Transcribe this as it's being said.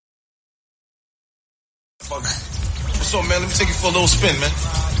motherfucker. What's up, man? Let me take you for a little spin, man.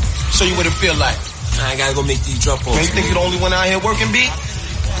 Show you what it feel like. I gotta go make these drop-offs. Man, you think you're the only one out here working, B?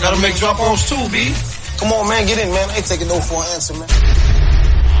 Gotta make drop-offs too, B. Come on, man, get in, man. I ain't taking no for an answer, man.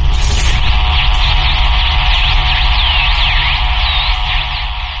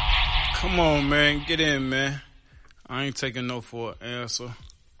 Come on, man. Get in, man. I ain't taking no for an answer.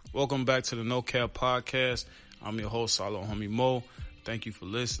 Welcome back to the No Cap Podcast. I'm your host, Solo Homie Mo. Thank you for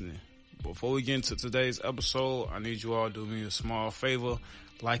listening. Before we get into today's episode, I need you all to do me a small favor.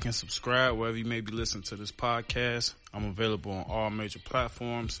 Like and subscribe wherever you may be listening to this podcast. I'm available on all major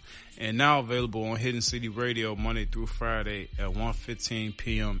platforms and now available on Hidden City Radio Monday through Friday at 1:15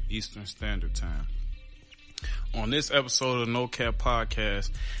 p.m. Eastern Standard Time. On this episode of No Cap Podcast,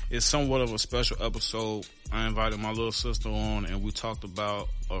 it's somewhat of a special episode. I invited my little sister on and we talked about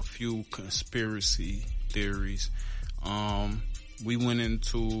a few conspiracy theories. We went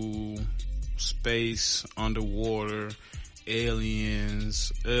into space, underwater,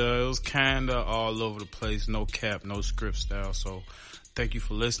 aliens. It was kind of all over the place. No cap, no script style. So thank you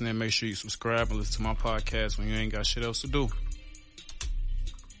for listening. Make sure you subscribe and listen to my podcast when you ain't got shit else to do.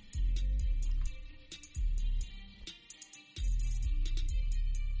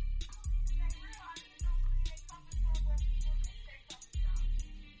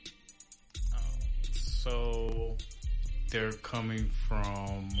 So they're coming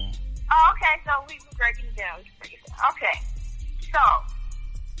from... Oh, okay, so we breaking it down. Okay, so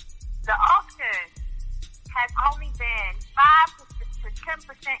the ocean has only been 5 to 10%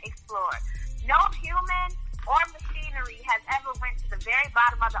 explored. No human or machinery has ever went to the very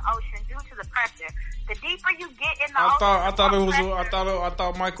bottom of the ocean due to the pressure. The deeper you get in the ocean, I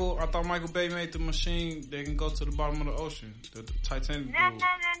thought Michael Bay made the machine. They can go to the bottom of the ocean. The Titanic. No.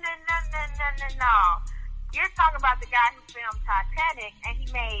 You're talking about the guy who filmed Titanic and he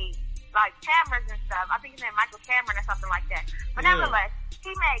made like cameras and stuff. I think his name Michael Cameron or something like that. But nevertheless,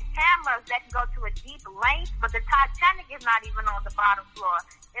 he made cameras that can go to a deep length, but the Titanic is not even on the bottom floor.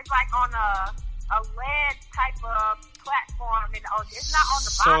 It's like on a lead type of platform in the ocean. It's not on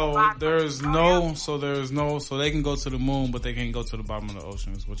the bottom. So they can go to the moon, but they can't go to the bottom of the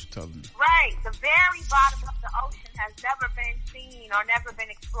ocean is what you're telling me. Right. The very bottom of the ocean has never been seen or never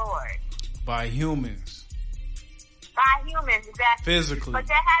been explored. By humans. By humans, exactly. Physically. But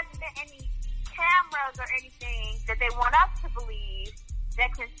there hasn't been any cameras or anything that they want us to believe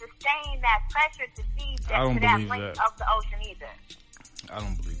that can sustain that pressure to see to that length of the ocean either. I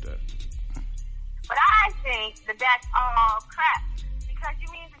don't believe that. But I think that that's all crap. Because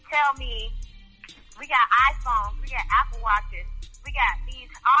you mean to tell me we got iPhones, we got Apple Watches, we got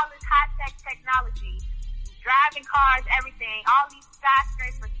all this high-tech technology, driving cars, everything, all these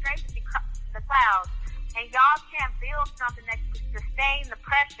skyscrapers scraping the clouds, and y'all can't build something that can sustain the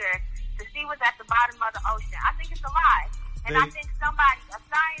pressure to see what's at the bottom of the ocean. I think it's a lie. And I think a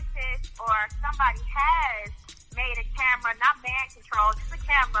scientist or somebody has made a camera, not man-controlled, just a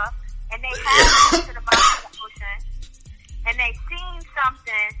camera, and they have gone to the bottom of the ocean, and they've seen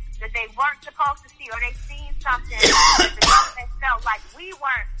something that they weren't supposed to see, or they've seen something that the government felt like we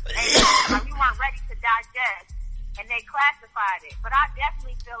weren't ready to digest. And they classified it. But I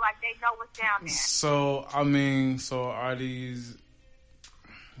definitely feel like they know what's down there. So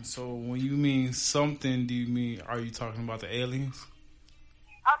when you mean something, are you talking about the aliens?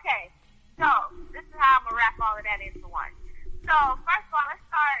 Okay. So, this is how I'm going to wrap all of that into one. So, first of all, let's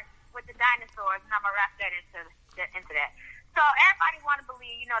start with the dinosaurs, and I'm going to wrap that into that. So, everybody want to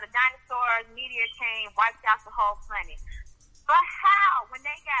believe, the dinosaurs, meteor came, wiped out the whole planet. But how? When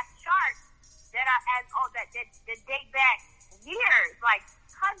they got sharks, that date back years, like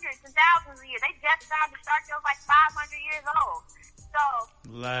hundreds and thousands of years. They just found the shark that was like 500 years old. So,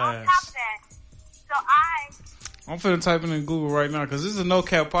 on top of that, I'm finna type it in Google right now because this is a No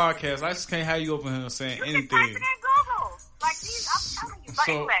Cap Podcast. I just can't have you open here saying anything. You can type it in Google. Like these, I'm telling you. But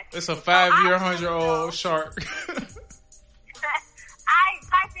anyway. It's a 5-year, 100-year-old shark. I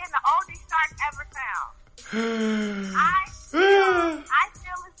typed in the oldest shark ever found. I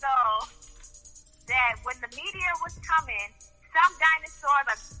feel as though that when the meteor was coming, some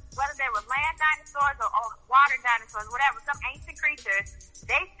dinosaurs, like whether they were land dinosaurs or water dinosaurs, whatever, some ancient creatures,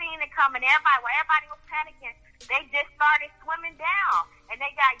 they seen it coming. Everybody was panicking. They just started swimming down, and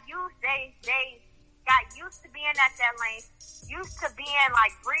they got used. They got used to being at that length, used to being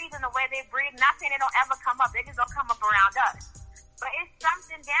like breathing the way they breathe. Not saying they don't ever come up; they just don't come up around us. But it's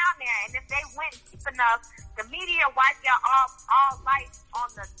something down there, and if they went deep enough, the meteor wiped out all life on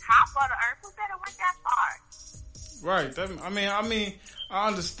the top of the earth. Who said it went that far? Right. I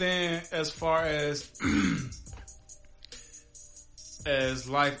understand as far as as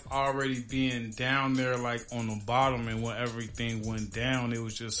life already being down there, like on the bottom, and when everything went down, it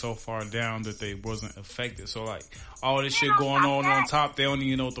was just so far down that they wasn't affected. So like all this shit going on top, they don't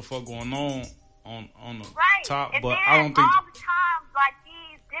even know what the fuck going on the top. And but then I don't think all the time, like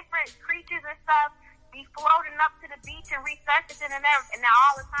these different creatures and stuff be floating up to the beach and resurfacing and everything. And now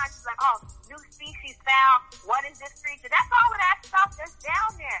all the time it's like, oh, new species found. What is this creature? That's all of that stuff that's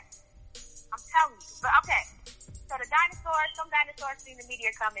down there. I'm telling you. But okay. So the dinosaurs, some dinosaurs seen the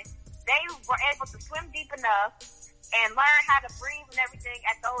meteor coming. They were able to swim deep enough and learn how to breathe and everything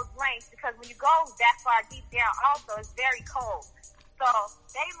at those lengths, because when you go that far deep down also, it's very cold. So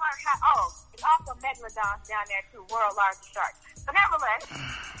they learned how, it's also megalodons down there too, world largest sharks. But nevertheless.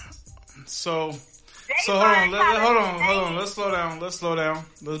 So hold on. Let's slow down. Let's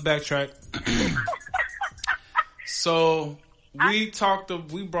backtrack. So we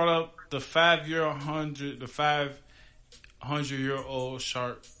brought up the 500-year-old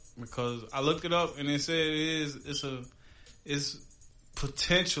shark, because I looked it up and it said it's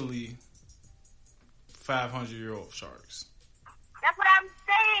potentially 500-year-old sharks. That's what I'm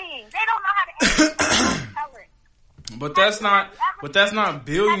saying. They don't know how to tell it. But that's not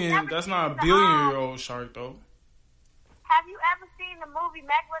billion. That's not a billion-year-old shark though. Have you ever seen the movie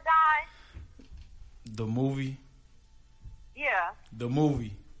Megalodon? The movie. Yeah. The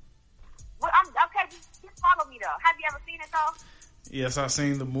movie. Well, okay, just follow me though. Have you ever seen it though? Yes, I've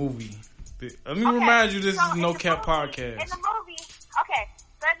seen the movie. Let me remind you, this is No Cap Podcast. In the movie, so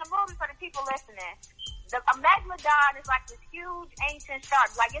in the movie, for the people listening, a megalodon is like this huge ancient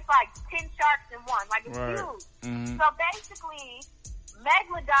shark. Like it's like 10 sharks in one. Like it's huge. Mm-hmm. So basically,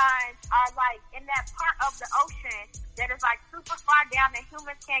 megalodons are like in that part of the ocean that is like super far down that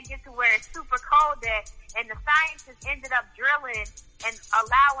humans can't get to, where it's super cold there, and the scientists ended up drilling and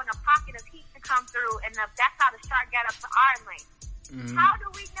allowing a pocket of heat to come through, and that's how the shark got up to our length. Mm-hmm. How do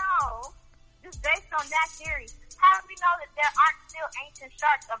we know, just based on that theory, how do we know that there aren't still ancient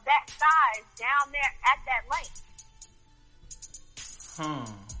sharks of that size down there at that length?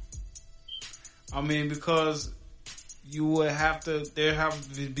 I mean, because you would there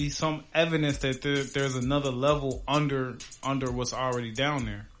have to be some evidence that there's another level under what's already down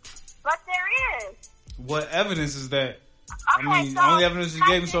there. But there is. What evidence is that? Okay, I mean, the only evidence you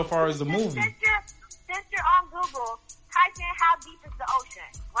gave me so far is the movie. Since you're on Google, type in how deep is the ocean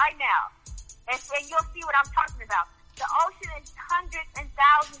right now, and you'll see what I'm talking about. The ocean is hundreds and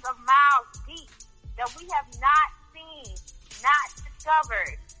thousands of miles deep that we have not seen, not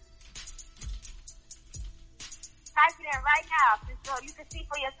discovered. Type it in right now so you can see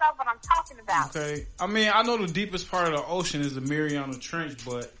for yourself what I'm talking about. Okay. I mean, I know the deepest part of the ocean is the Mariana Trench,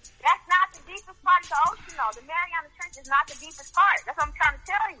 but that's not the deepest part of the ocean, though. The Mariana Trench is not the deepest part. That's what I'm trying to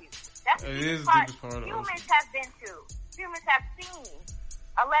tell you. That's the deepest part humans have been to. Humans have seen,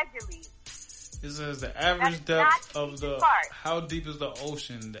 allegedly. It says the average depth of how deep is the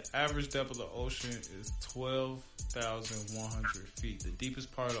ocean? The average depth of the ocean is 12,100 feet. The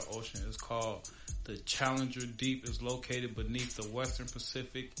deepest part of the ocean is called the Challenger Deep. Is located beneath the Western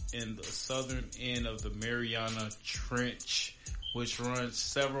Pacific in the southern end of the Mariana Trench, which runs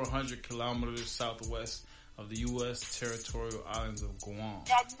several hundred kilometers southwest of the U.S. territorial islands of Guam.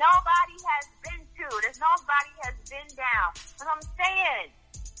 That nobody has been to. Nobody has been down. That's what I'm saying.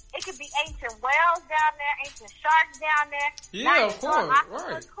 It could be ancient whales down there, ancient sharks down there. Yeah, of course.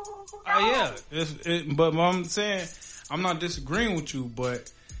 Right. But I'm saying, I'm not disagreeing with you,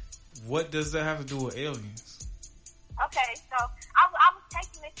 but what does that have to do with aliens? Okay, so I was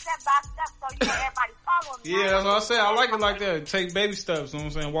taking it step by step so everybody follow me. Yeah, that's what I said. I like it like that. Take baby steps, you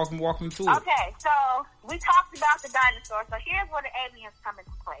know what I'm saying? Walk me to it. Okay, so we talked about the dinosaurs. So here's where the aliens come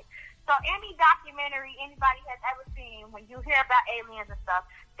into play. So any documentary anybody has ever seen, when you hear about aliens and stuff,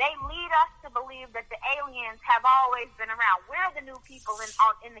 they lead us to believe that the aliens have always been around. We're the new people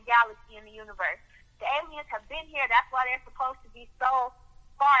in the galaxy, in the universe. The aliens have been here. That's why they're supposed to be so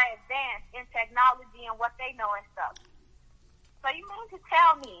far advanced in technology and what they know and stuff. So you mean to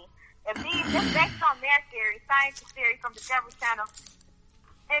tell me, if these, just based on their theory, scientist theory from the Discovery Channel,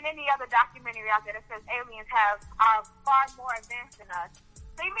 and any other documentary out there that says aliens are far more advanced than us,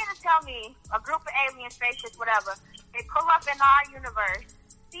 so you mean to tell me a group of alien spaceships, whatever, they pull up in our universe,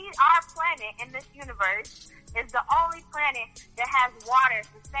 see our planet in this universe is the only planet that has water,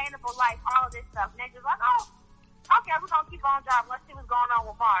 sustainable life, all of this stuff. And they're just like, oh, okay, we're going to keep on driving. Let's see what's going on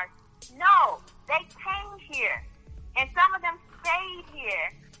with Mars. No, they came here. And some of them stayed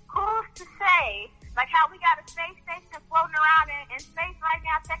here. Who's to say, like how we got a space station floating around in space right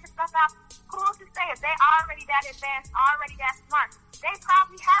now, checking stuff out. Who's to say if they already that advanced, already that smart? They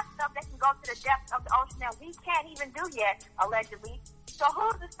probably have stuff that can go to the depths of the ocean that we can't even do yet, allegedly. So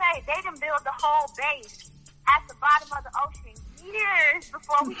who's to say they didn't build the whole base at the bottom of the ocean years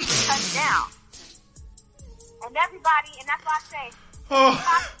before we even touched down? And everybody, and that's why I say,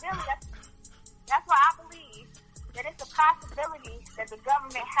 that's why I believe that it's a possibility that the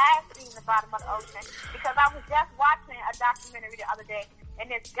government has seen the bottom of the ocean. Because I was just watching a documentary the other day,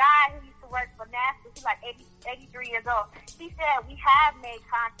 and this guy who used to work for NASA, he's like 83 years old, he said, we have made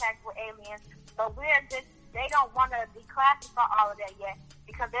contact with aliens, but they don't want to declassify all of that yet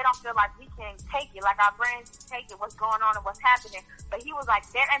because they don't feel like we can take it, like our brains can take it, what's going on and what's happening. But he was like,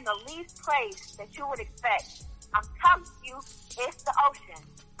 they're in the least place that you would expect. I'm telling you, it's the ocean.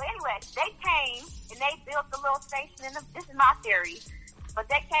 But anyway, they came and they built the little station this is my theory,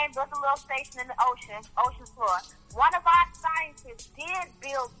 but they came, built a little station in the ocean floor. One of our scientists did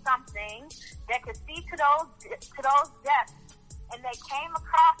build something that could see to those depths, and they came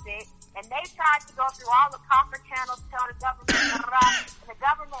across it, and they tried to go through all the copper channels, tell the government, and the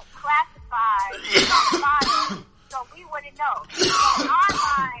government classified the file, so we wouldn't know. So in our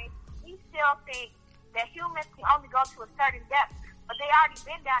mind, we still think that humans can only go to a certain depth, but they already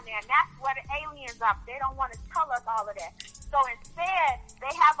been down there, and that's where the aliens are. They don't want to tell us all of that. So instead,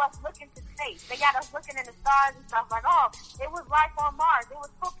 they have us looking to space. They got us looking in the stars and stuff like, oh, it was life on Mars. It was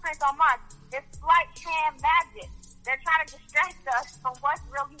footprints on Mars. It's sleight hand magic. They're trying to distract us from what's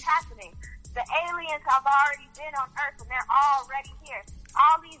really happening. The aliens have already been on Earth, and they're already here.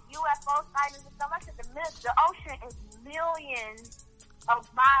 All these UFO sightings and stuff like that, the ocean is millions of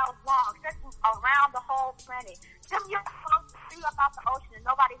miles long, stretching around the whole planet. Them UFOs see about the ocean, and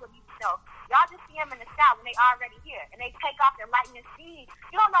nobody would even know. Y'all just see them in the sky when they already here, and they take off their lightning speed.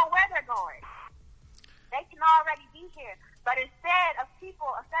 You don't know where they're going. They can already be here. But instead of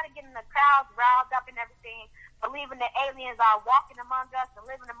getting the crowds riled up and everything, believing that aliens are walking among us and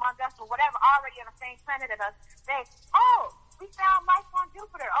living among us or whatever, already on the same planet as us, they, oh, we found life on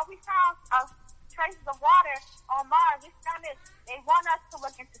Jupiter. Oh, we found traces of water on Mars. We found this. They want us to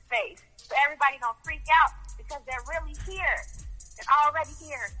look into space. So everybody don't freak out because they're really here. They're already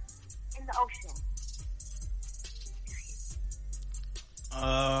here in the ocean.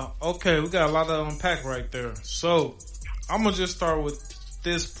 Okay, we got a lot to unpack right there. So, I'm gonna just start with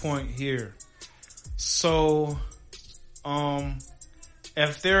this point here. So,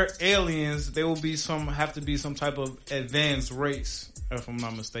 if they're aliens, they will be have to be some type of advanced race, if I'm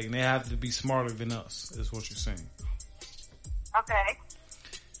not mistaken. They have to be smarter than us, is what you're saying. Okay.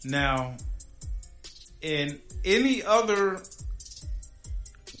 Now, in any other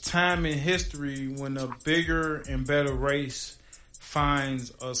time in history when a bigger and better race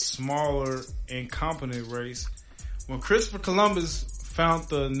finds a smaller, incompetent race. When Christopher Columbus found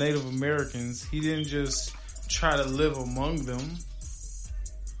the Native Americans, he didn't just try to live among them.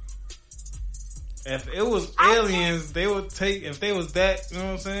 If it was aliens, they would take, if they was that, you know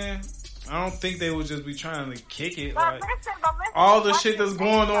what I'm saying? I don't think they would just be trying to kick it. But like, listen, all the shit that's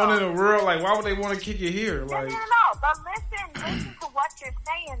going on in the world, like, why would they want to kick it here? Like, no, but listen to what you're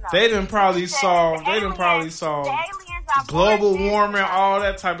saying though. They didn't probably solve the global warming, all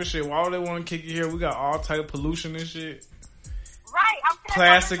that type of shit. Why would they want to kick it here? We got all type of pollution and shit. Right, I'm saying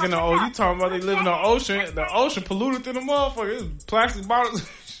plastic in the ocean. You talking about they live in the ocean? The ocean polluted to the motherfucker. It's plastic bottles.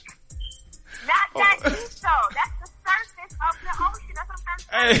 Not that deep though. That's the surface of the ocean. That's what I'm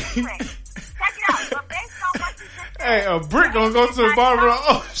saying. Anyway, check it out. But based on what you just said, hey, a brick gonna go to the bottom of the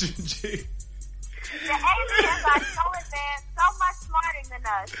ocean, G. The aliens are so advanced, so much smarter than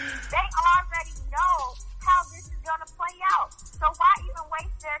us. They already know how this is gonna play out. So why even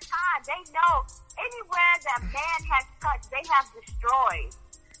waste their time? They know anywhere that man has touched, they have destroyed.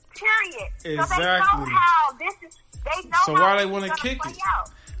 Period. Exactly. So they know how this is. They know so how why they want to kick play it? Out.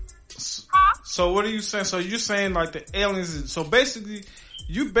 Huh? So what are you saying? So you're saying like the aliens? So basically,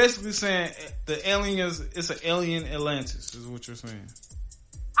 you basically saying the aliens. It's an alien Atlantis, is what you're saying.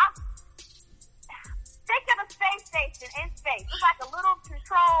 Think of a space station in space. It's like a little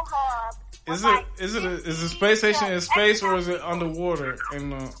control hub. Is the space station in space or is it underwater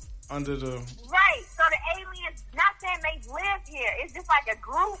and under the? Right. So the aliens, not saying they live here. It's just like a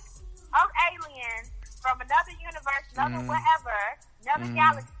group of aliens from another universe, another whatever, another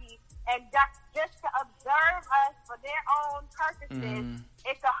galaxy, and just to observe us for their own purposes.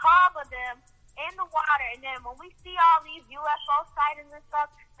 It's a hub of them in the water, and then when we see all these UFO sightings and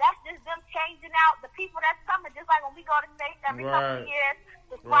stuff, that's just them changing out the people that's coming. Just like when we go to space every couple of years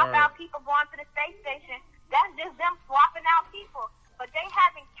to swap out people going to the space station, that's just them swapping out people. But they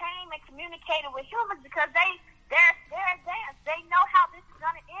haven't came and communicated with humans because they're advanced. They know how this is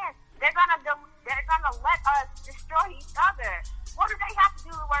gonna end. They're gonna let us destroy each other. What do they have to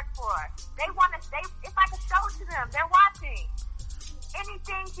do to work for? They want to. It's like a show to them. They're watching.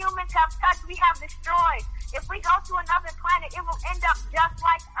 anything humans have touched, we have destroyed. If we go to another planet, it will end up just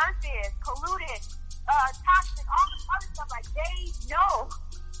like Earth is, polluted, toxic, all this other stuff. Like, they know.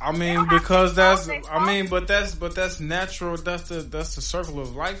 I mean, because that's natural. That's the circle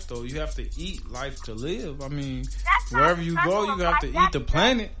of life, though. You have to eat life to live. I mean, wherever you go, you have to eat the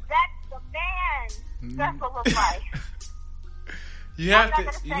planet. That's the man's circle of life. You have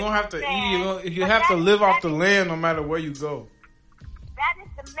to. You don't have to eat. You have to live off the land, no matter where you go. That is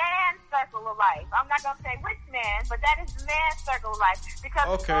the man's circle of life. I'm not gonna say which man, but that is the man's circle of life.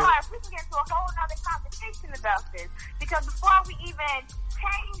 Because before we can get into a whole other conversation about this. Because before we even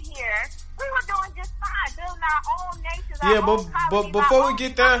came here, we were doing just fine, building our own nations. But before we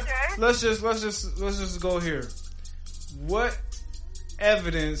get there, let's just go here. What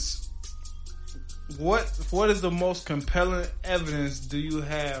evidence? What is the most compelling evidence do you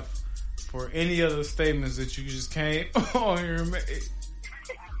have for any of the statements that you just came on here and made?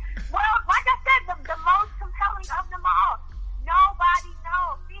 Well, like I said, the most compelling of them all. Nobody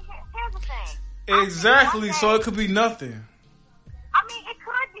knows. See, here's the thing. Exactly. So it could be nothing. I mean, it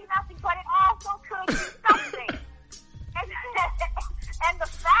could be nothing, but it also could be something. And the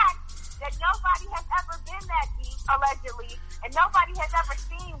fact that nobody has ever been that deep, allegedly, and nobody has ever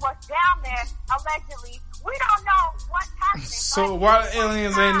seen what's down there, allegedly, we don't know what's happening. So why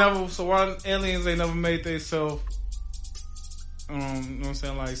aliens ain't never made themselves, you know what I'm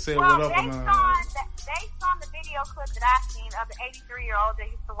saying, like, say what up? Based on the video clip that I've seen of the 83-year-old that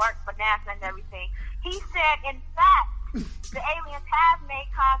used to work for NASA and everything, he said, in fact, the aliens have made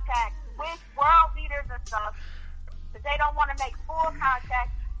contact with world leaders and stuff, but they don't want to make full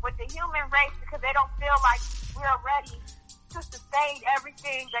contact with the human race because they don't feel like we're ready to sustain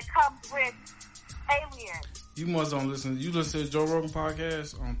everything that comes with aliens. You must don't listen. You listen to the Joe Rogan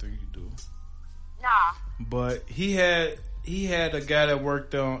podcast? I don't think you do. Nah. But he had a guy that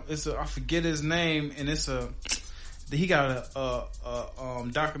worked on. I forget his name, and he got a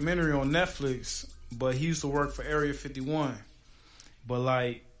documentary on Netflix. But he used to work for Area 51. But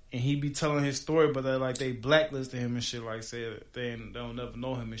like, and he be telling his story, but they blacklisted him and shit. Like, said they don't never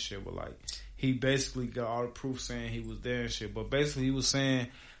know him and shit. But like, he basically got all the proof saying he was there and shit. But basically, he was saying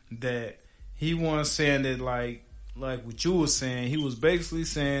that he wasn't saying that like what you was saying. He was basically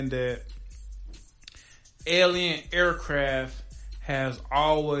saying that alien aircraft has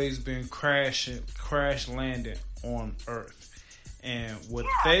always been crash landing on Earth, and what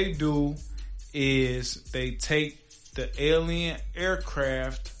they do is they take the alien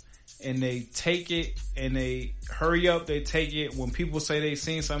aircraft and they take it and they hurry up. They take it when people say they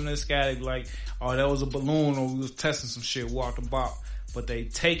seen something in the sky. They be like, "Oh, that was a balloon," or "We was testing some shit." Walk about. But they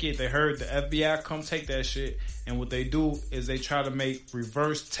take it. They heard the FBI come take that shit, and what they do is they try to make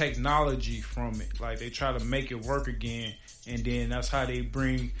reverse technology from it. Like, they try to make it work again, and then that's how they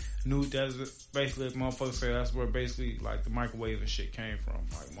bring new. That's basically, motherfuckers say that's where basically like the microwave and shit came from.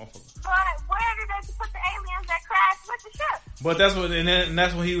 Like, motherfuckers. But where did they put the aliens that crashed with the ship? But that's what, and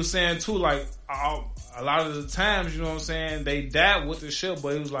that's what he was saying too. Like, a lot of the times, you know what I'm saying, they died with the ship,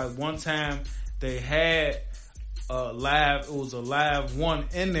 but it was like one time they had. It was a live one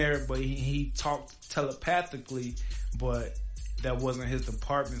in there, but he talked telepathically, but that wasn't his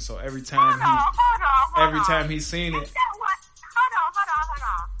department. So every time time he seen it. Hold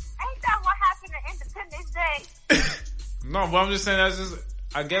on. Ain't that what happened to Independence Day? No, but I'm just saying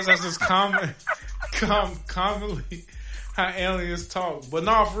I guess that's just commonly how aliens talk. But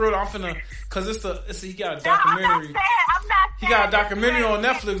no, for real, I'm finna, cause he got a documentary. He got a documentary on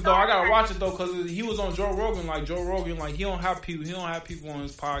Netflix though. I gotta watch it though, cause he was on Joe Rogan. Like, Joe Rogan, like, he don't have people on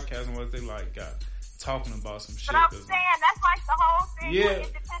his podcast unless they like got talking about some shit. But I'm saying that's like the whole thing with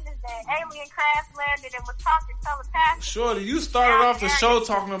Independence Day. Alien craft landed and was talking telepathically. Shorty, you started off the show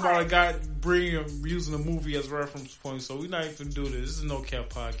talking about a guy using a movie as reference point, so we're not even gonna do this. This is a No Cap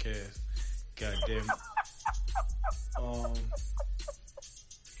podcast. God damn it.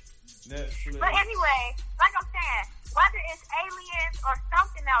 But anyway, like I'm saying, whether it's aliens or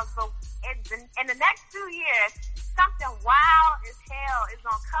something else, but in the next 2 years, something wild as hell is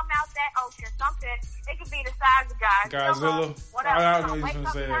gonna come out that ocean. Something, it could be the size of Godzilla. Whatever. I know you wake gonna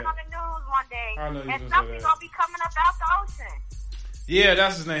up, say turn that. on the news one day, and something's gonna be coming up out the ocean. Yeah,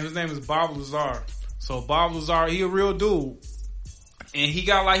 that's his name. His name is Bob Lazar. So Bob Lazar, he a real dude. And he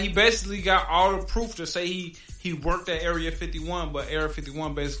basically got all the proof to say he worked at Area 51, but Area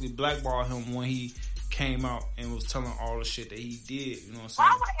 51 basically blackballed him when he came out and was telling all the shit that he did. You know what I'm saying?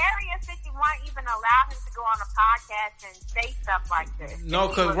 Why would Area 51 even allow him to go on a podcast and say stuff like this? No,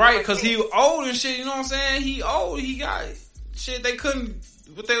 cause he old and shit. You know what I'm saying? He old. He got shit. They couldn't.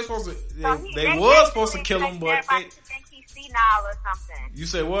 What they were supposed to. They was supposed to kill him, but senile or something. You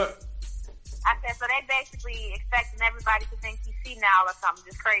say what? I said, so they basically expecting everybody to think he's senile or something,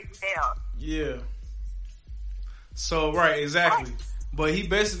 just crazy hell. Yeah. So, right, exactly. But he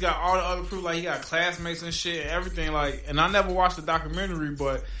basically got all the other proof, like he got classmates and shit and everything, like, and I never watched the documentary,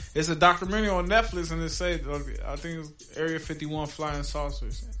 but it's a documentary on Netflix and it says, I think it's Area 51 Flying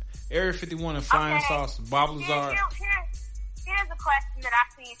Saucers. Area 51 and Flying Saucers. Bob Lazar. Here's a question that I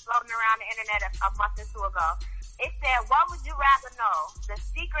seen floating around the internet a month or two ago. It said, what would you rather know? The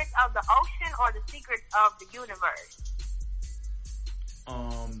secrets of the ocean or the secrets of the universe?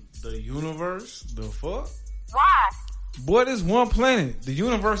 The universe? The fuck? Why? Boy, there's one planet. The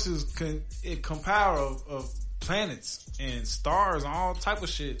universe is compiled of planets and stars and all type of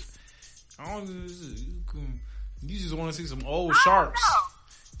shit. You just want to see some old sharks.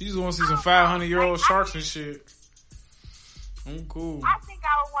 You just want to see some 500-year-old sharks and shit. I'm cool. I think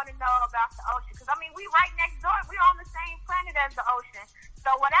I would want to know about the ocean because I mean we right next door. We're on the same planet as the ocean, so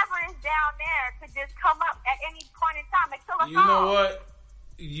whatever is down there could just come up at any point in time and kill us all. You know what?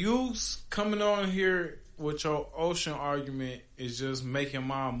 You coming on here with your ocean argument is just making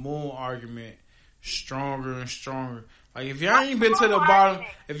my moon argument stronger and stronger. Like if y'all ain't been to the bottom,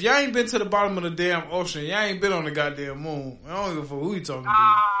 if y'all ain't been to the bottom of the damn ocean, y'all ain't been on the goddamn moon. I don't give a fuck who you talking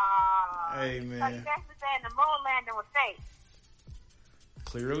to. Hey man. So you basically saying the moon landing was fake.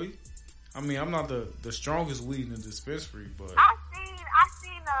 Clearly, I mean I'm not the strongest weed in the dispensary, but I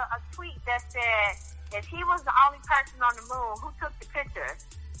seen a tweet that said if he was the only person on the moon, who took the picture?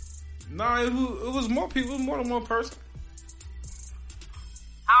 Nah, it was more people, more than one person.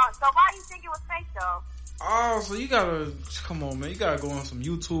 So why do you think it was fake though? Oh, so you gotta come on, man. You gotta go on some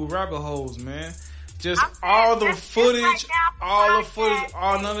YouTube rabbit holes, man. Just all the footage,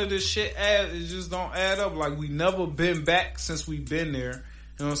 all none of this shit it just don't add up. Like we never been back since we been there.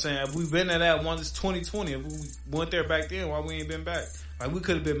 You know what I'm saying? If we been there that once, it's 2020. If we went there back then, why we ain't been back? Like we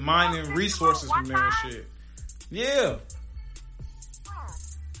could have been mining resources from there and shit. Yeah.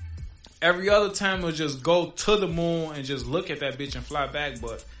 Every other time we'll just go to the moon and just look at that bitch and fly back,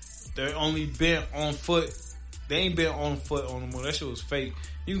 but they only been on foot. They ain't been on foot on the moon. That shit was fake.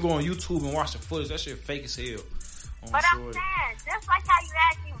 You can go on YouTube and watch the footage. That shit fake as hell. But I'm saying, just like how you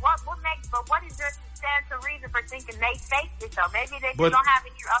asked me, what is your substantial reason for thinking they faked it though? Maybe they just don't have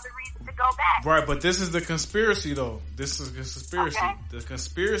any other reason to go back. Right, but this is the conspiracy though. This is the conspiracy. Okay. The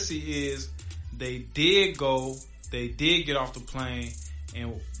conspiracy is they did go, they did get off the plane,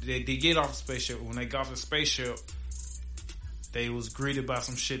 and they did get off the spaceship. When they got off the spaceship, they was greeted by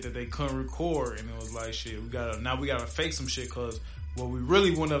some shit that they couldn't record, and it was like, shit, we gotta fake some shit, cause what we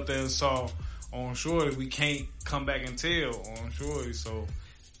really went up there and saw on shore, we can't come back and tell on shore. So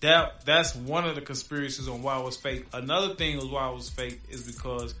that's one of the conspiracies on why it was fake. Another thing was why it was fake is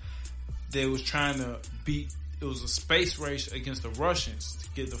because they was trying to beat, it was a space race against the Russians to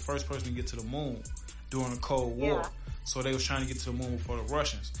get the first person to get to the moon during the Cold War. Yeah. So they was trying to get to the moon before the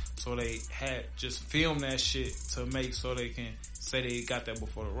Russians. So they had just filmed that shit to make so they can say they got that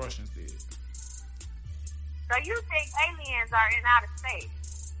before the Russians did. So you think aliens are in outer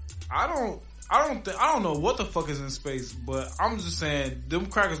space? I don't know what the fuck is in space, but I'm just saying them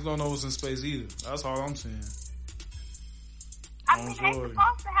crackers don't know what's in space either. That's all I'm saying. I mean, they supposed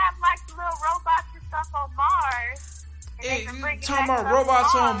to have like little robots and stuff on Mars. Hey, you talking about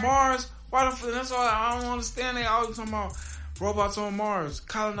robots on Mars? Why the fuck? That's all I don't understand. They always talking about robots on Mars,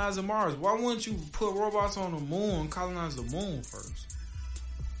 colonizing Mars. Why wouldn't you put robots on the moon and colonize the moon first?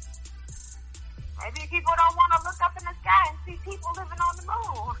 Maybe people don't want to look up in the sky and see people living on the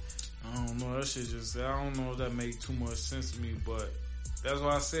moon. I don't know. That shit just, I don't know if that make too much sense to me, but that's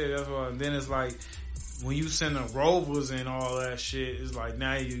what I said. That's why. Then it's like, when you send the rovers and all that shit, it's like,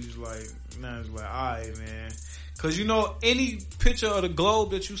 now it's like, alright, man. Cause you know, any picture of the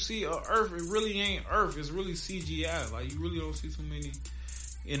globe that you see of Earth, it really ain't Earth. It's really CGI. Like, you really don't see too many.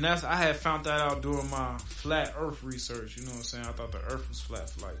 And I had found that out during my flat Earth research. You know what I'm saying? I thought the Earth was flat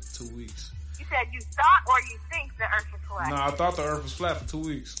for like 2 weeks. You said you thought or you think the Earth was flat? No, I thought the Earth was flat for 2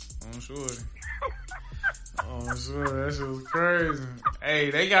 weeks. I'm sure. I'm sure. That shit was crazy. Hey,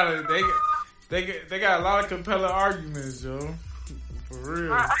 they got a lot of compelling arguments, yo. For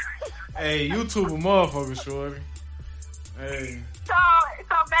real. Hey, YouTube a motherfucker, shorty. Hey. So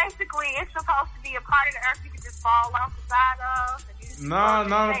basically, it's supposed to be a part of the Earth you can just fall off the side of. Nah,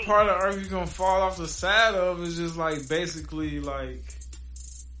 not a part of the Earth you gonna fall off the side of. It's just like basically like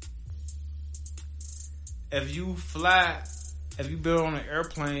if you be on an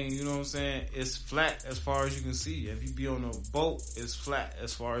airplane, you know what I'm saying, it's flat as far as you can see. If you be on a boat, it's flat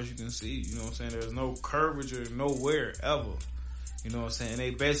as far as you can see. You know what I'm saying? There's no curvature nowhere ever. You know what I'm saying? And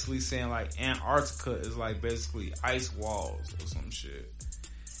they basically saying like Antarctica is like basically ice walls or some shit.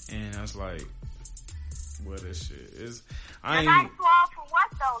 And I was like, what this shit is. I ain't. Ice wall for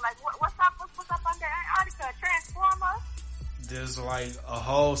what though? Like what's up under Antarctica? Transformer? There's like a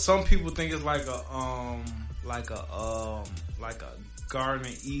whole. Some people think it's like a Garden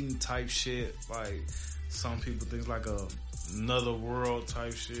of Eden type shit. Like some people think it's like another world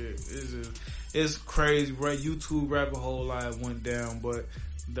type shit. It's crazy. Right? YouTube rabbit hole I went down, but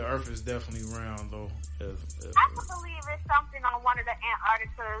the Earth is definitely round though. I can believe it's something on one of the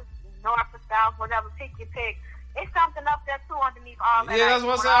Antarcticas, north or south, whatever. Pick your pick. It's something up there too underneath all that. Yeah, that's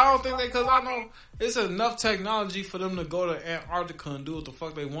what I said. I don't think because I know it's enough technology for them to go to Antarctica and do what the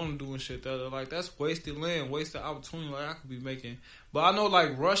fuck they want to do and shit. Like that's wasted land, wasted opportunity. Like I could be making, but I know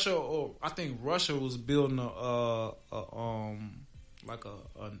like Russia, or I think Russia was building a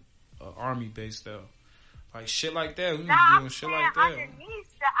army base there, like shit like that. We doing shit like that.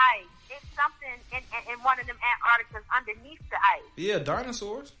 Underneath the ice, it's something in one of them Antarcticas underneath the ice. Yeah,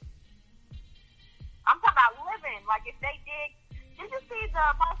 dinosaurs. I'm talking about living. Like if they dig, did you see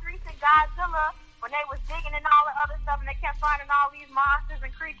the most recent Godzilla when they was digging and all the other stuff and they kept finding all these monsters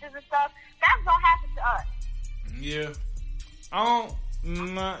and creatures and stuff? That's gonna happen to us. Yeah.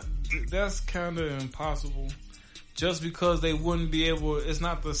 That's kind of impossible. Just because they wouldn't be able, it's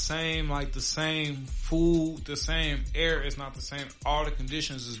not the same, like the same food, the same air, it's not the same. All the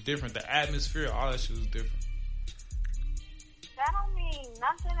conditions is different. The atmosphere, all that shit is different. That don't mean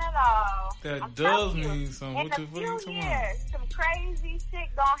nothing at all. That does mean something. In a few years, some crazy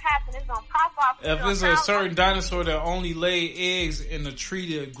shit gonna happen. It's gonna pop off. If it's a certain dinosaur that only laid eggs in a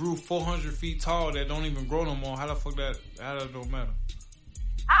tree that grew 400 feet tall that don't even grow no more, how that don't matter?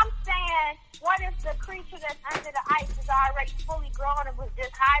 I'm saying, what if the creature that's under the ice is already fully grown and was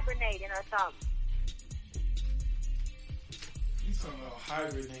just hibernating or something? You talking about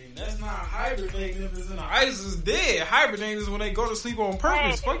hibernating? That's not hibernating if it's in the ice. It's dead. Hibernating is when they go to sleep on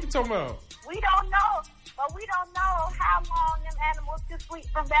purpose. Hey, what you talking about? We don't know, but we don't know how long them animals could sleep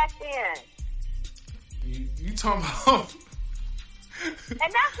from back then. You talking about? And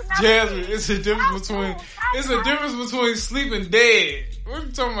that's another Jasmine, thing. it's a difference between sleeping dead. What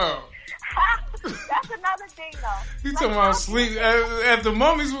you talking about? That's another thing though. You talking about sleep? If the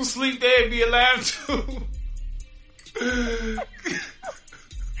mummies would sleep, they'd be alive too.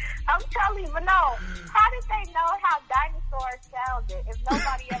 I'm telling you, but no. How did they know how dinosaurs sounded if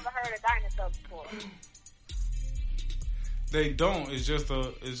nobody ever heard a dinosaur before? They don't. It's just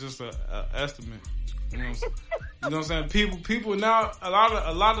a estimate. You know what I'm saying? People now, a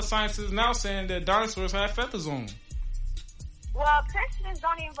lot of scientists now saying that dinosaurs have feathers on them. Well, Christians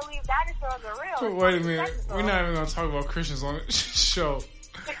don't even believe dinosaurs are real. Wait a minute. We're not even going to talk about Christians on the show.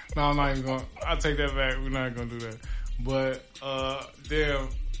 No, I'm not even going to. I'll take that back. We're not going to do that. But, damn.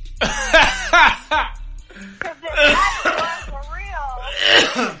 Because the dinosaurs were real.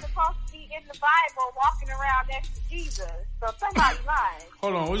 They're supposed to be in the Bible walking around next to Jesus. So somebody lying.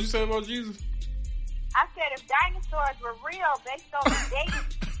 Hold on. What did you say about Jesus? I said if dinosaurs were real, based on the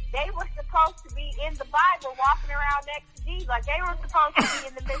dates, they were supposed to be in the Bible walking around next to Jesus. Like they were supposed to be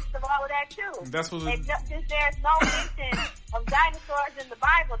in the midst of all of that too. That's what. Since there's no mention of dinosaurs in the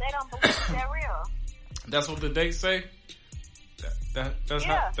Bible, they don't believe they're real. That's what the dates say. That's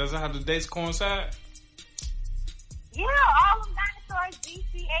how the dates coincide. Yeah, all of dinosaurs,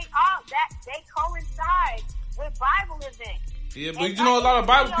 BC8, all that they coincide with Bible events. Yeah, but you know, a lot of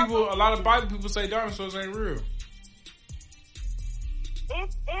Bible people say dinosaurs ain't real.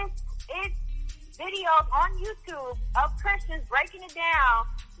 It's videos on YouTube of Christians breaking it down,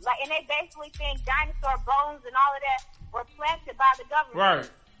 like, and they basically think dinosaur bones and all of that were planted by the government.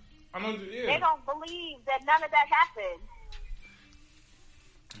 Right. I know. Yeah. They don't believe that none of that happened.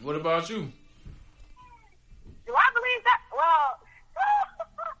 What about you? Do I believe that? Well,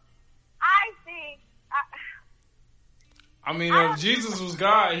 I think. I mean, if Jesus was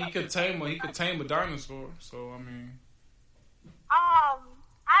God, he could tame a dinosaur. So I mean, I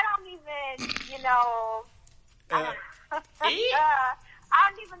don't even, I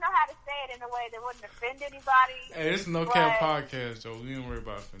don't even know how to say it in a way that wouldn't offend anybody. Hey, it's No Cap Podcast, Joe. We don't worry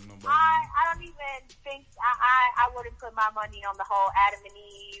about offending nobody. I don't even think I wouldn't put my money on the whole Adam and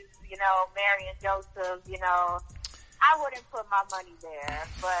Eve, Mary and Joseph, I wouldn't put my money there.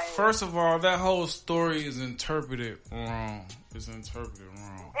 But first of all, that whole story is interpreted wrong. It's interpreted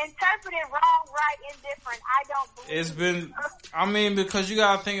wrong. Interpreted wrong, right, indifferent. I don't believe it's been. I mean, because you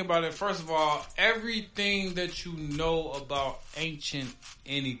gotta think about it. First of all, everything that you know about ancient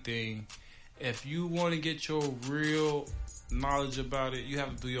anything, if you want to get your real knowledge about it. You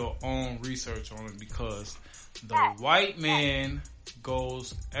have to do your own research on it because the white man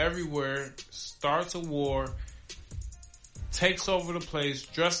goes everywhere, starts a war, takes over the place,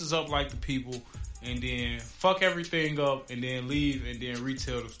 dresses up like the people, and then fuck everything up, and then leave, and then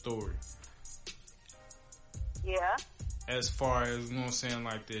retell the story. Yeah. As far as, you know what I'm saying,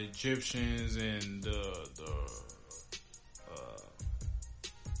 like the Egyptians and the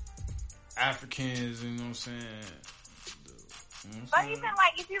Africans, you know what I'm saying? But even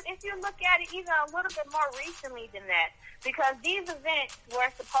like if you look at it even a little bit more recently than that, because these events were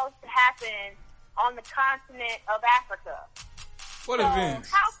supposed to happen on the continent of Africa. What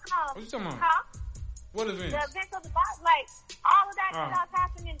events? How come? What you talking about? Huh? What events? The events of the Bible, like all of that stuff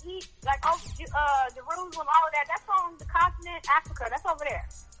happening in East, like Jerusalem, all of that. That's on the continent Africa. That's over there.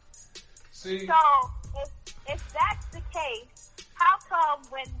 See. So if that's the case, how come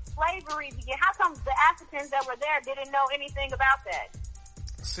when slavery began, how come the Africans that were there didn't know anything about that?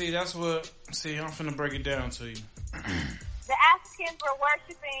 See, I'm finna break it down to you. The Africans were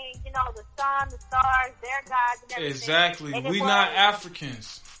worshiping, the sun, the stars, their gods, and everything. Exactly. We not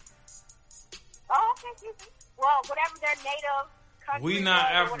Africans. Oh, okay, excuse me. Well, whatever their native country we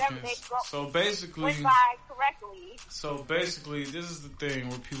not was, Africans. So basically, went by correctly. So basically, this is the thing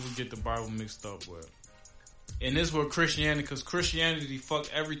where people get the Bible mixed up with. And this is where Christianity, because Christianity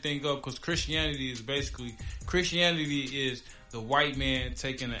fucked everything up, because Christianity is the white man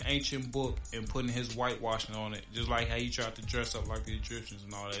taking an ancient book and putting his whitewashing on it, just like how he tried to dress up like the Egyptians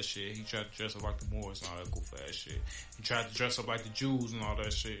and all that shit. He tried to dress up like the Moors and all that goof ass shit. He tried to dress up like the Jews and all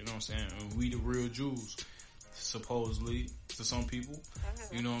that shit, you know what I'm saying? And we the real Jews, supposedly, to some people,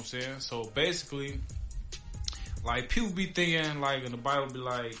 you know what I'm saying? So basically, like, people be thinking, like, in the Bible be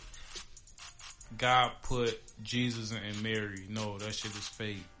like, God put Jesus and Mary. No, that shit is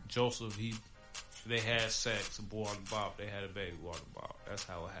fake. Joseph, they had sex, a boy on the Bob, they had a baby on the Bob. That's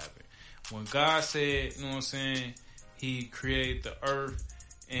how it happened. When God said, you know what I'm saying, he created the earth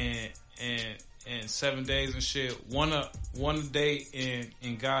and 7 days and shit, one day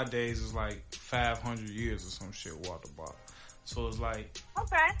in God days is like 500 years or some shit, water Bob. So it's like,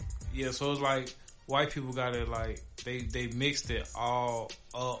 okay. Yeah, so it's like, white people got it like, they mixed it all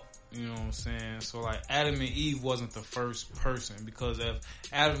up. You know what I'm saying? So like Adam and Eve wasn't the first person, because if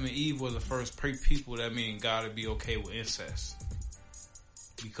Adam and Eve was the first people, that means God would be okay with incest.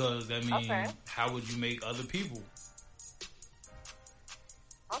 Because that means how would you make other people?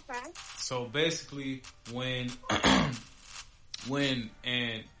 Okay. So basically when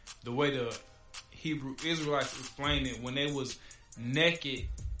and the way the Hebrew Israelites explain it, when they was naked,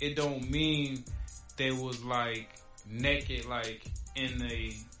 it don't mean they was like naked like in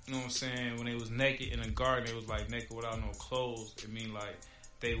the, you know what I'm saying, when they was naked in a garden, they was like naked without no clothes. It mean like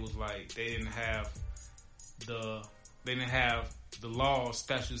they was like they didn't have the laws,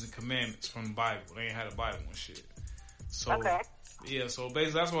 statutes, and commandments from the Bible. They ain't had a Bible and shit. So yeah, so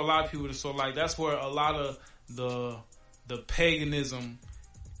basically that's what a lot of people. So like that's where a lot of the paganism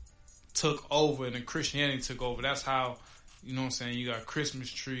took over and the Christianity took over. That's how, you know what I'm saying, you got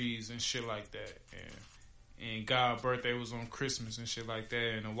Christmas trees and shit like that, and God's birthday was on Christmas and shit like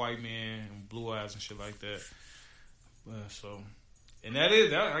that, and a white man and blue eyes and shit like that. But so, and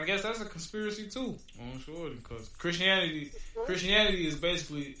I guess that's a conspiracy too, I'm sure, because Christianity is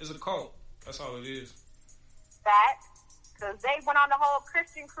basically, it's a cult. That's all it is. That, because they went on the whole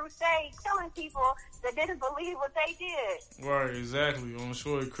Christian crusade killing people that didn't believe what they did. Right, exactly. On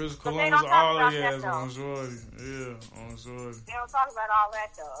Shorty. Chris Columbus, all of ass on Shorty. Yeah, on Shorty. They don't talk about all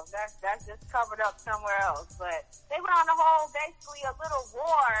that though. That's just covered up somewhere else. But they went on the whole, basically a little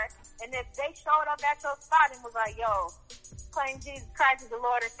war, and if they showed up at your spot and was like, yo, claim Jesus Christ is the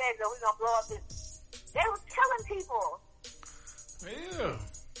Lord and Savior, we're gonna blow up this. They was killing people. Yeah.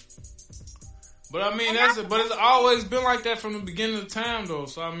 But I mean, but it's always been like that from the beginning of time, though.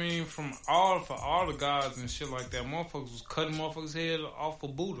 So I mean, for all the gods and shit like that, motherfuckers was cutting motherfuckers' head off for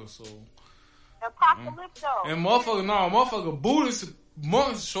Buddha. So Apocalypto. And motherfucker Buddhist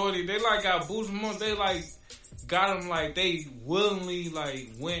monks, Shorty, they like got Buddhist monks. They like got them like they willingly like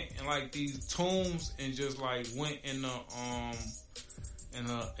went in like these tombs and just like went in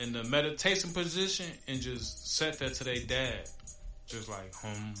the meditation position and just sat there till they died, just like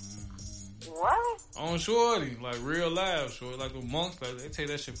What? On Shorty, like real live, Shorty, like the monks, like they take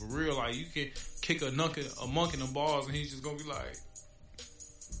that shit for real. Like you can kick a monk in the balls and he's just gonna be like,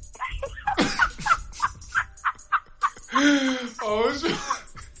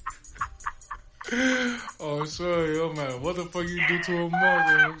 oh sorry, oh man, what the fuck you do to a monk?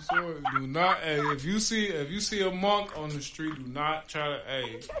 Oh sorry, do not. Hey, if you see a monk on the street, do not try to.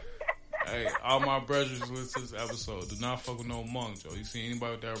 Hey, Hey, all my brothers listen to this episode. Do not fuck with no monk, Joe. You see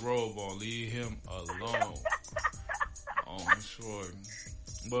anybody with that robe on, leave him alone. I'm sure.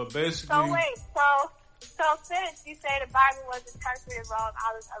 But basically... So wait, so since you say the Bible was interpreted wrong,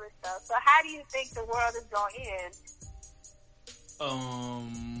 all this other stuff, so how do you think the world is going to end?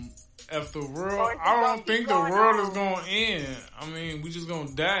 If the world, I don't think the world is going to end. I mean, we just going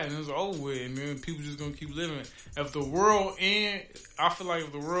to die and it's over with, and then people just going to keep living. If the world end, I feel like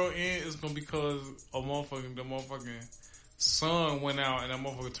if the world end, it's going to be because the motherfucking sun went out and that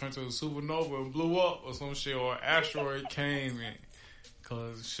motherfucker turned to a supernova and blew up or some shit, or an asteroid came in.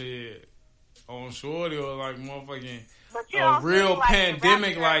 Cause shit, I'm sure they were like motherfucking a real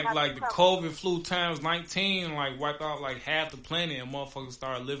pandemic like the COVID flu times 19, like wiped out like half the planet and motherfuckers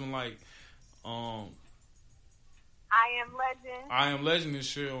started living like I Am Legend and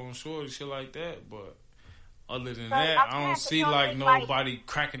shit on shore and shit like that. But other than that, I don't see like nobody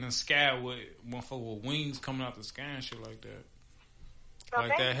cracking the sky with motherfucker with wings coming out the sky and shit like that. So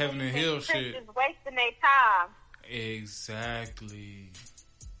like that Heaven and Hell shit. Just wasting their time. Exactly.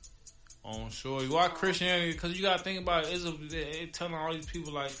 On sure. Why Christianity? Because you gotta think about it. It's telling all these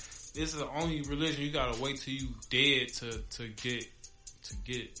people like this is the only religion you gotta wait till you dead to get.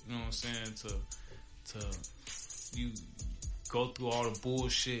 You know what I'm saying? To you go through all the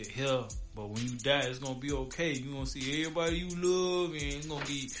bullshit here, but when you die, it's gonna be okay. You gonna see everybody you love, and it's gonna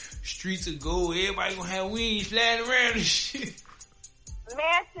be streets of gold. Everybody gonna have wings flying around and shit.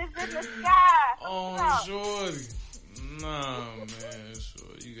 Mansions in the sky. Oh, shorty. Nah, man.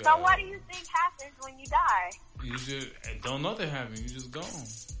 Sure, you got. So what do you think happens when you die? You just don't nothing happen. You just gone.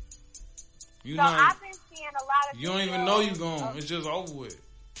 I've been seeing a lot of. You don't even know you gone. It's just over with.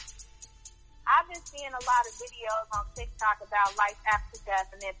 I've been seeing a lot of videos on TikTok about life after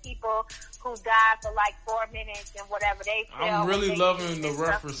death, and then people who die for like 4 minutes and whatever they feel. I'm really loving the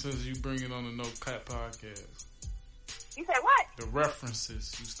references you bringing on the No Cap podcast. You say what? The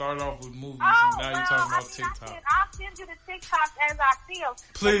references. You started off with movies, and now you're talking about TikTok. I'll send you the TikToks as I see them.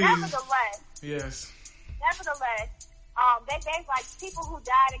 Please. But nevertheless. Yes. They gave like people who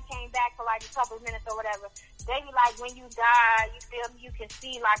died and came back for like a couple of minutes or whatever. They be like, when you die, you feel you can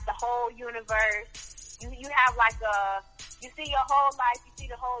see like the whole universe. You have like you see your whole life, you see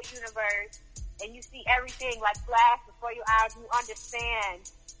the whole universe, and you see everything like flash before your eyes. You understand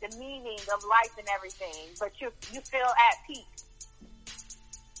the meaning of life and everything, but you feel at peace.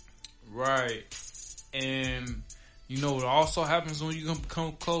 Right. And you know what also happens when you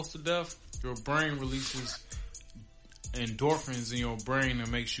come close to death? Your brain releases endorphins in your brain that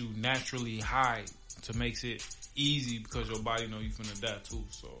makes you naturally high, to makes it easy because your body know you finna die too.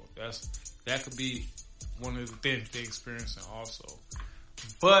 So that could be one of the things they experiencing also.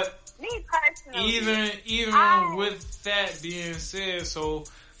 But me personally, even with that being said, so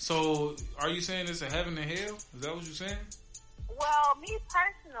are you saying it's a heaven and hell? Is that what you're saying? Well, me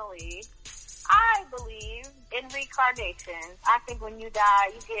personally, I believe in reincarnation. I think when you die,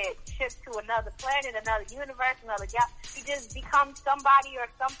 you get shipped to another planet, another universe, another galaxy. You just become somebody or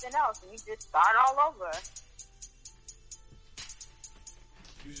something else, and you just start all over.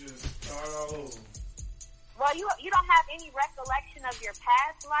 You just start all over. Well, you don't have any recollection of your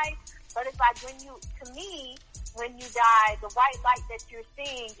past life, but it's like when you die, the white light that you're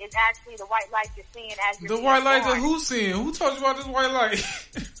seeing is actually the white light you're seeing as you're the white light that who's seeing? Who told you about this white light?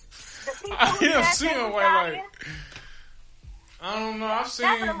 I am seeing a white light. I don't know.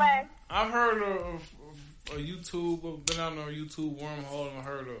 I've heard of a YouTube, been on a YouTube wormhole and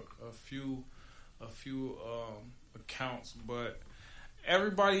heard a few accounts, but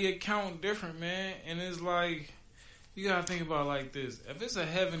everybody account different, man. And it's like, you gotta think about it like this. If it's a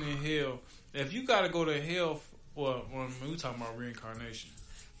heaven and hell, if you gotta go to hell, when we talking about reincarnation,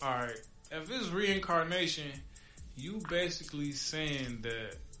 alright, if it's reincarnation, you basically saying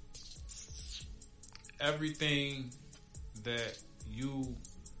that everything that you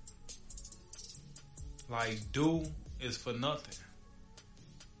like do is for nothing.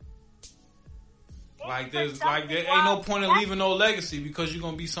 Like there ain't no point in leaving no legacy because you're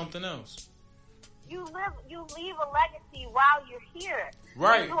gonna be something else. You leave a legacy while you're here.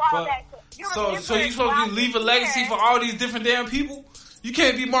 Right. So you supposed to leave a legacy for all these different damn people? You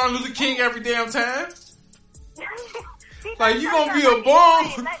can't be Martin Luther King every damn time. Like, you gonna be a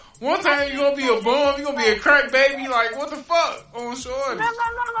bum. One time you gonna be a bum, you gonna be a crack baby. Like, what the fuck? On shorty. Look.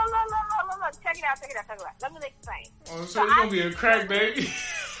 Check it out. Let me explain. On shorty, you gonna be a crack baby.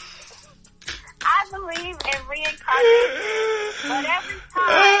 I believe in reincarnation, but every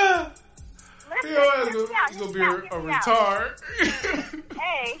time... Listen, you're gonna be a retard.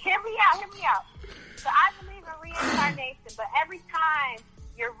 Hey, hear me out. So I believe in reincarnation, but every time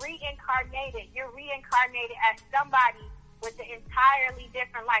you're reincarnated. You're reincarnated as somebody with an entirely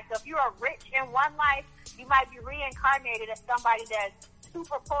different life. So if you are rich in one life, you might be reincarnated as somebody that's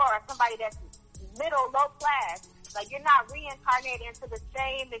super poor or somebody that's middle, low class. Like, you're not reincarnated into the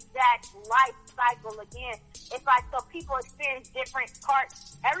same exact life cycle again. It's like, so people experience different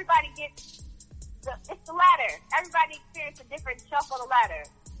parts. Everybody gets it's the ladder. Everybody experiences a different shuffle of the ladder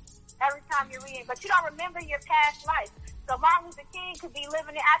every time you're reading. But you don't remember your past life. So Martin Luther King could be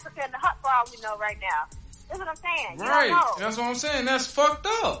living in Africa in the hut for all we know right now. That's what I'm saying. Right. You don't know. That's what I'm saying. That's fucked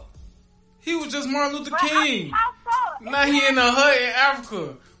up. He was just Martin Luther King. How so? Now he in a hut in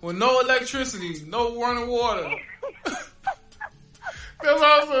Africa with no electricity, no running water. That's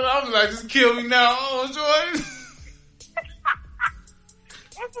what I'm saying. I was like, just kill me now. Oh, Jordan.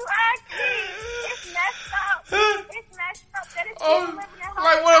 If you ask me, it's messed up. It's messed up that it's people living in huts.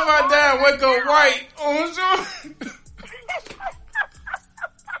 Like, what if I die and wake up white? Oh, Jordan.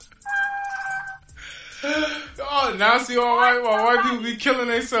 Oh, now I see all white people be killing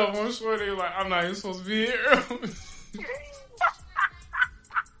themselves. I'm sure they're like, I'm not even supposed to be here.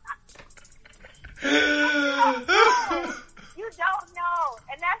 You don't know.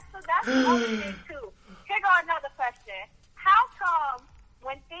 And that's the other thing too. Here go another question. How come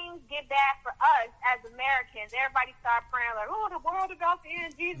when things get bad for us as Americans, everybody start praying like, oh, the world about to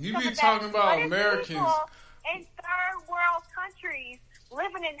end, Jesus You coming be talking back. about But Americans. in third world countries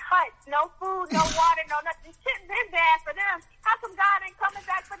living in huts, no food, no water, no nothing. Shit been bad for them. How come God ain't coming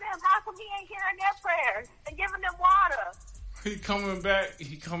back for them? How come he ain't hearing their prayers and giving them water? He coming back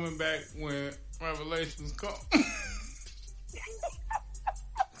when Revelations come.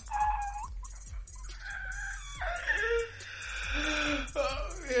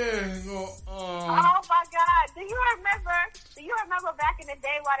 Oh my God! Do you remember back in the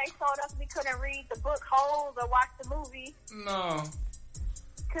day why they told us we couldn't read the book Holes or watch the movie? No.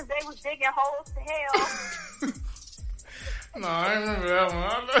 Because they was digging holes to hell. No, I remember that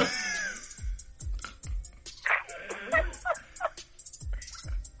one.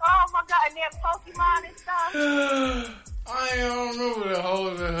 Oh my God! And then Pokemon and stuff. I don't remember the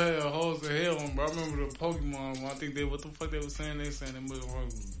Holes of Hell, but I remember the Pokemon one. I think what the fuck they were saying? They saying they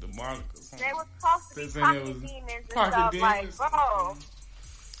was demonic or something. They were supposed to be pocket demons and stuff. Like, bro.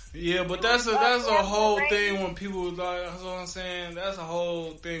 Yeah, but that's a whole thing when people like, that's what I'm saying. That's a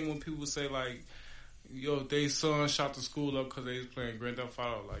whole thing when people say like, yo, they son shot the school up because they was playing Grand Theft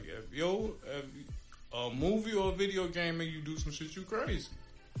Auto. Like, if a movie or a video game make you do some shit, you crazy.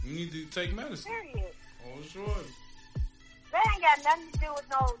 You need to take medicine. Period. Oh, sure. That ain't got nothing to do with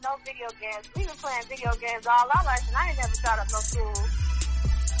no video games. We been playing video games all our life, and I ain't never shot up no school.